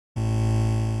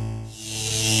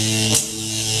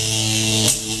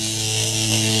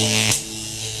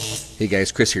Hey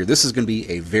guys, Chris here. This is going to be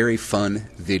a very fun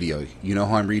video. You know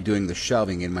how I'm redoing the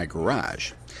shelving in my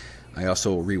garage. I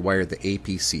also rewired the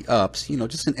APC ups,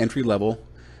 just an entry-level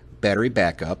battery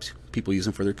backups. People use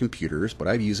them for their computers, but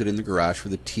I use it in the garage for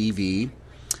the TV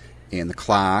and the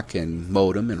clock and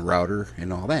modem and router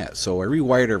and all that. So I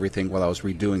rewired everything while I was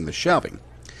redoing the shelving.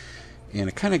 And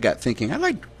I kind of got thinking,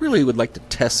 really would like to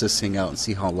test this thing out and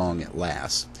see how long it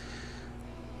lasts.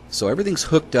 So everything's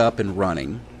hooked up and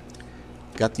running.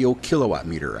 Got the old kilowatt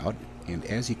meter out, and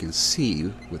as you can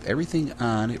see, with everything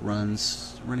on, it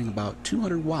running about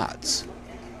 200 watts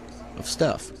of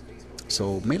stuff.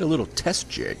 So made a little test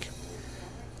jig.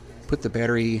 Took the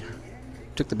battery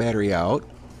out,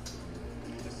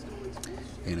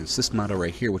 and it's this model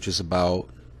right here, which is about,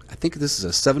 I think this is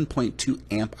a 7.2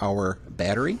 amp hour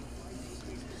battery.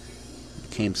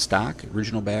 It came stock,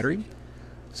 original battery.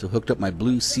 So hooked up my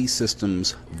Blue Sea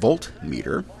Systems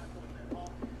voltmeter,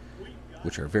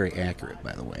 which are very accurate,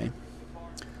 by the way.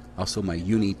 Also my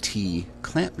Uni-T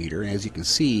clamp meter, and as you can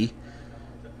see,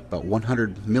 about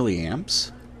 100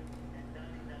 milliamps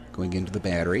going into the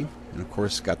battery, and of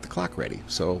course got the clock ready.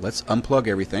 So let's unplug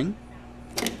everything.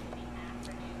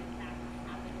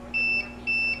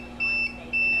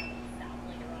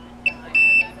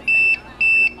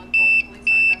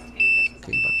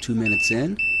 Okay, about 2 minutes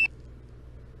in,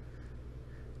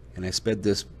 and I sped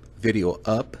this video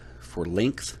up for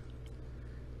length.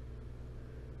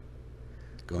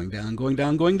 Going down, going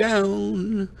down, going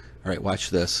down. All right, watch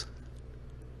this.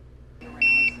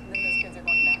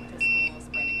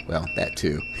 Well, that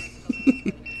too.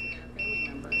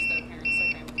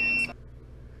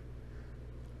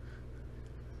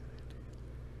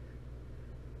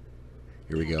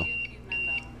 Here we go.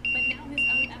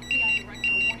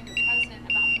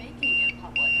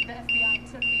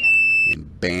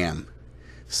 And bam.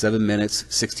 7 minutes,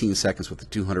 16 seconds with the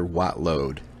 200 watt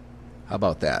load. How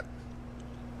about that?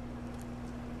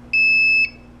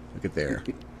 Look at there.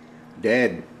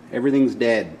 Dead. Everything's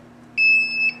dead.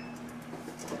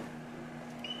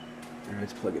 All right,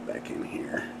 let's plug it back in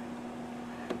here.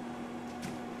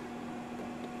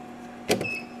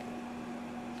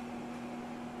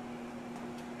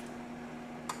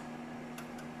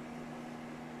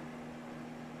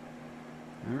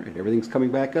 All right, everything's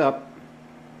coming back up.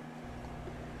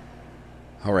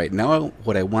 All right, now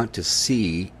what I want to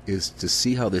see is to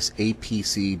see how this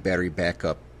APC battery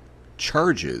backup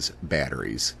charges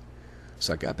batteries.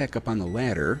 So I got back up on the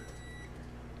ladder.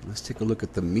 Let's take a look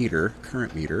at the meter,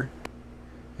 current meter.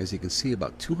 As you can see,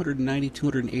 about 290,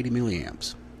 280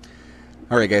 milliamps.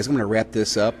 Alright guys, I'm going to wrap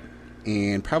this up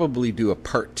and probably do a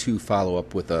part 2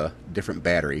 follow-up with a different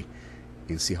battery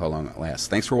and see how long it lasts.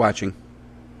 Thanks for watching.